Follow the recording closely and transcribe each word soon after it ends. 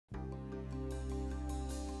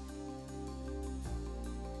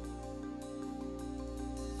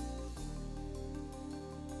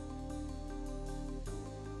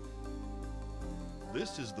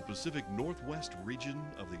This is the Pacific Northwest region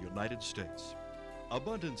of the United States.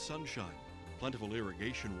 Abundant sunshine, plentiful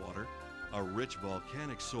irrigation water, a rich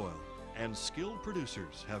volcanic soil, and skilled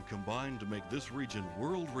producers have combined to make this region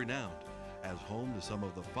world-renowned as home to some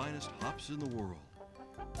of the finest hops in the world.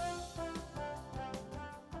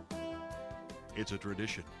 It's a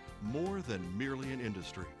tradition, more than merely an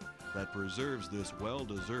industry, that preserves this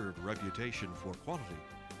well-deserved reputation for quality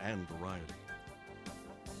and variety.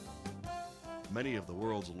 Many of the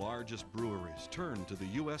world's largest breweries turn to the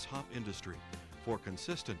U.S. hop industry for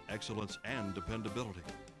consistent excellence and dependability.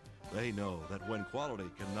 They know that when quality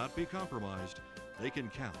cannot be compromised, they can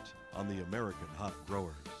count on the American hop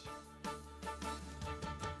growers.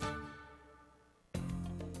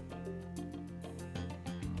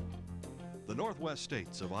 The Northwest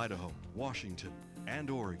states of Idaho, Washington, and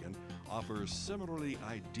Oregon offer similarly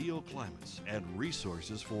ideal climates and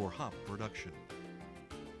resources for hop production.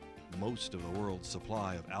 Most of the world's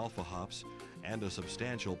supply of alpha hops and a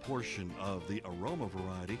substantial portion of the aroma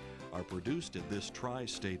variety are produced in this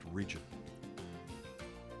tri-state region.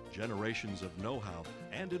 Generations of know-how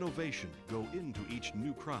and innovation go into each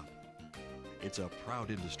new crop. It's a proud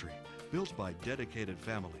industry built by dedicated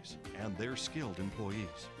families and their skilled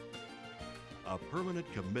employees. A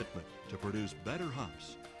permanent commitment to produce better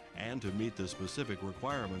hops and to meet the specific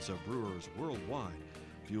requirements of brewers worldwide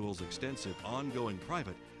fuels extensive ongoing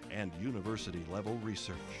private and university-level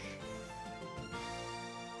research.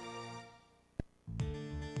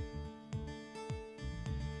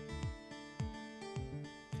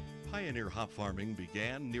 Pioneer hop farming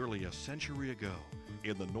began nearly a century ago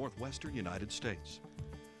in the northwestern United States.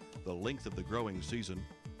 The length of the growing season,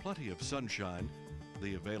 plenty of sunshine,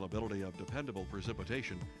 the availability of dependable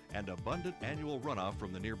precipitation, and abundant annual runoff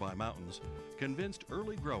from the nearby mountains convinced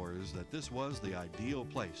early growers that this was the ideal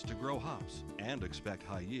place to grow hops and expect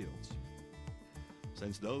high yields.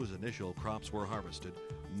 Since those initial crops were harvested,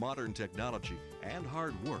 modern technology and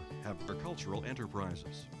hard work have agricultural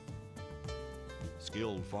enterprises.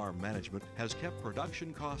 Skilled farm management has kept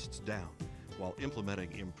production costs down while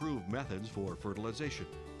implementing improved methods for fertilization,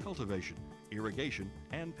 cultivation, irrigation,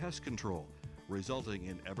 and pest control, resulting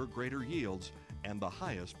in ever greater yields and the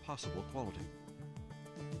highest possible quality.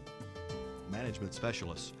 Management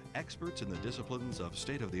specialists, experts in the disciplines of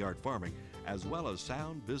state-of-the-art farming, as well as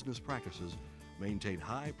sound business practices, maintain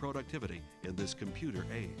high productivity in this computer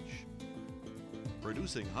age.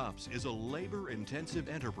 Producing hops is a labor-intensive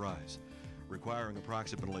enterprise, requiring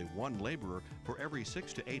approximately one laborer for every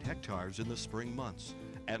 6 to 8 hectares in the spring months,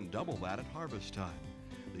 and double that at harvest time.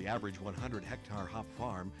 The average 100-hectare hop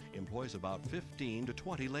farm employs about 15 to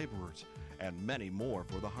 20 laborers, and many more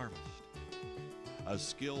for the harvest. A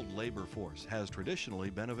skilled labor force has traditionally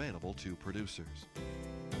been available to producers.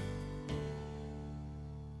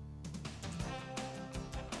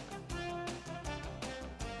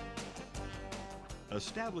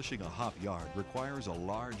 Establishing a hop yard requires a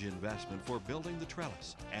large investment for building the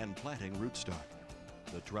trellis and planting rootstock.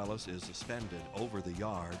 The trellis is suspended over the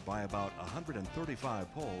yard by about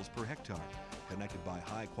 135 poles per hectare, connected by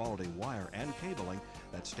high-quality wire and cabling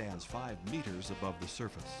that stands 5 meters above the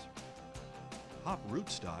surface. Hop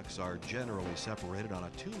rootstocks are generally separated on a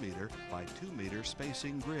 2-meter by 2-meter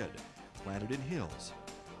spacing grid, planted in hills.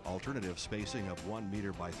 Alternative spacing of 1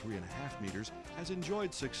 meter by 3.5 meters has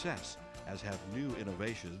enjoyed success, as have new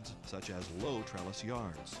innovations such as low trellis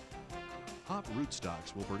yards. Hop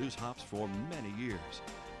rootstocks will produce hops for many years.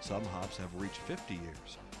 Some hops have reached 50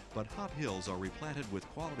 years, but hop hills are replanted with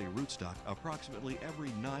quality rootstock approximately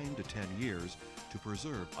every 9 to 10 years to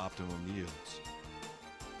preserve optimum yields.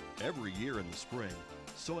 Every year in the spring,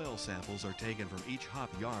 soil samples are taken from each hop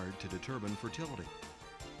yard to determine fertility.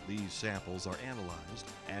 These samples are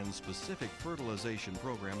analyzed and specific fertilization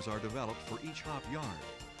programs are developed for each hop yard,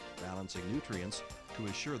 balancing nutrients to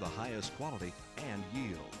assure the highest quality and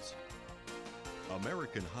yields.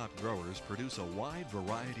 American hop growers produce a wide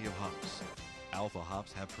variety of hops. Alpha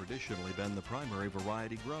hops have traditionally been the primary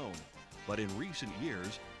variety grown, but in recent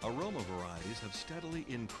years, aroma varieties have steadily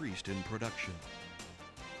increased in production.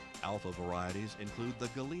 Alpha varieties include the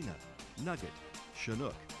Galena, Nugget,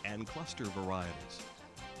 Chinook, and Cluster varieties.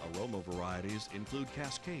 Aroma varieties include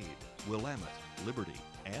Cascade, Willamette, Liberty,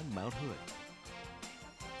 and Mount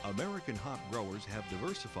Hood. American hop growers have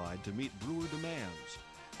diversified to meet brewer demands,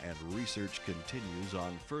 and research continues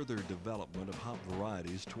on further development of hop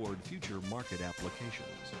varieties toward future market applications.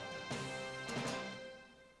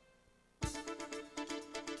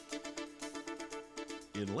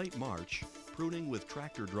 In late March, pruning with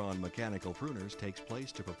tractor-drawn mechanical pruners takes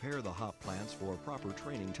place to prepare the hop plants for proper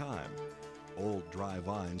training time. Old dry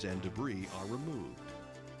vines and debris are removed.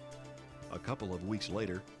 A couple of weeks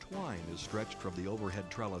later, twine is stretched from the overhead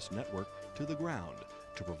trellis network to the ground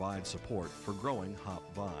to provide support for growing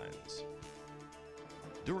hop vines.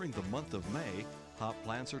 During the month of May, hop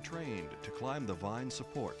plants are trained to climb the vine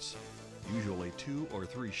supports. Usually 2 or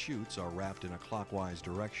 3 shoots are wrapped in a clockwise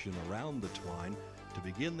direction around the twine to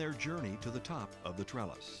begin their journey to the top of the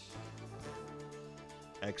trellis.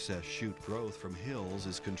 Excess shoot growth from hills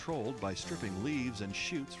is controlled by stripping leaves and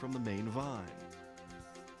shoots from the main vine.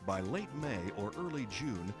 By late May or early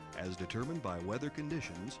June, as determined by weather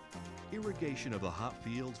conditions, irrigation of the hop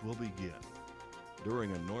fields will begin.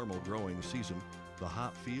 During a normal growing season, the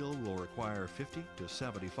hop field will require 50 to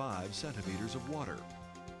 75 centimeters of water.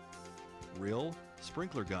 Rill,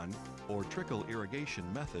 sprinkler gun, or trickle irrigation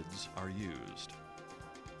methods are used.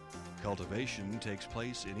 Cultivation takes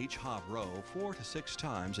place in each hop row 4 to 6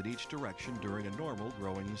 times in each direction during a normal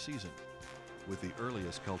growing season, with the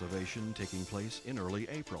earliest cultivation taking place in early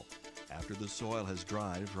April, after the soil has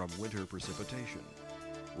dried from winter precipitation.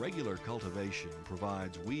 Regular cultivation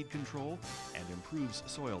provides weed control and improves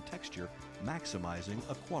soil texture, maximizing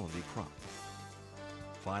a quality crop.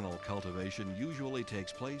 Final cultivation usually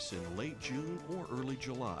takes place in late June or early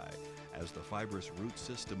July, as the fibrous root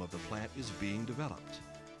system of the plant is being developed.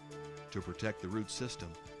 To protect the root system,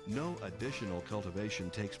 no additional cultivation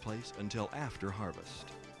takes place until after harvest.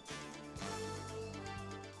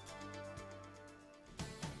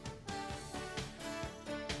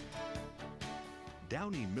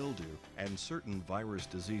 Downy mildew and certain virus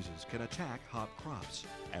diseases can attack hop crops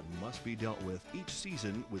and must be dealt with each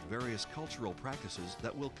season with various cultural practices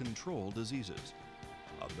that will control diseases.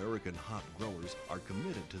 American hop growers are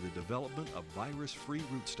committed to the development of virus-free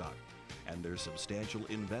rootstock, and their substantial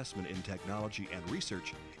investment in technology and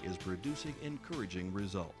research is producing encouraging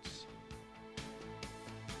results.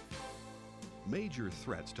 Major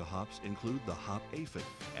threats to hops include the hop aphid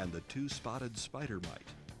and the two-spotted spider mite.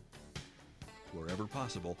 Wherever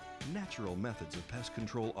possible, natural methods of pest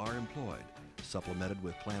control are employed, supplemented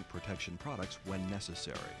with plant protection products when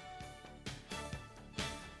necessary.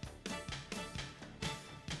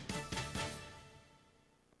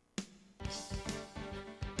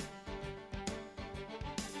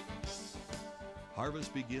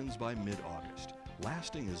 Harvest begins by mid-August,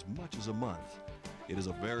 lasting as much as a month. It is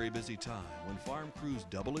a very busy time when farm crews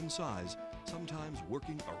double in size, sometimes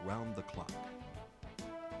working around the clock.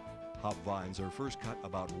 Hop vines are first cut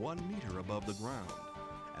about 1 meter above the ground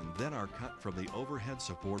and then are cut from the overhead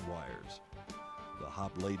support wires. The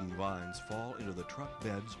hop-laden vines fall into the truck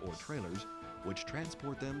beds or trailers, which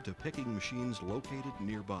transport them to picking machines located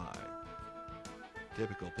nearby.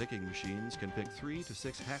 Typical picking machines can pick 3 to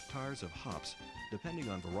 6 hectares of hops, depending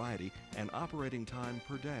on variety and operating time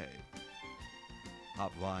per day.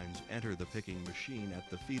 Hop vines enter the picking machine at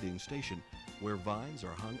the feeding station, where vines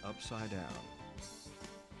are hung upside down.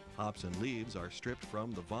 Hops and leaves are stripped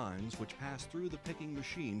from the vines, which pass through the picking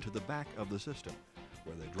machine to the back of the system,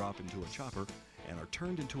 where they drop into a chopper and are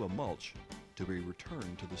turned into a mulch to be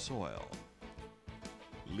returned to the soil.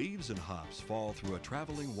 Leaves and hops fall through a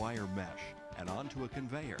traveling wire mesh and onto a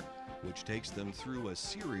conveyor, which takes them through a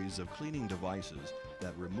series of cleaning devices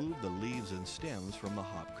that remove the leaves and stems from the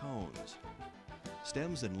hop cones.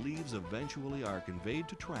 Stems and leaves eventually are conveyed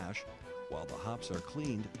to trash, while the hops are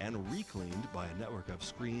cleaned and recleaned by a network of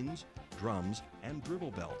screens, drums, and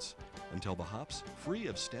dribble belts until the hops, free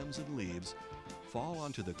of stems and leaves, fall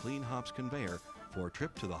onto the clean hops conveyor for a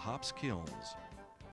trip to the hops kilns.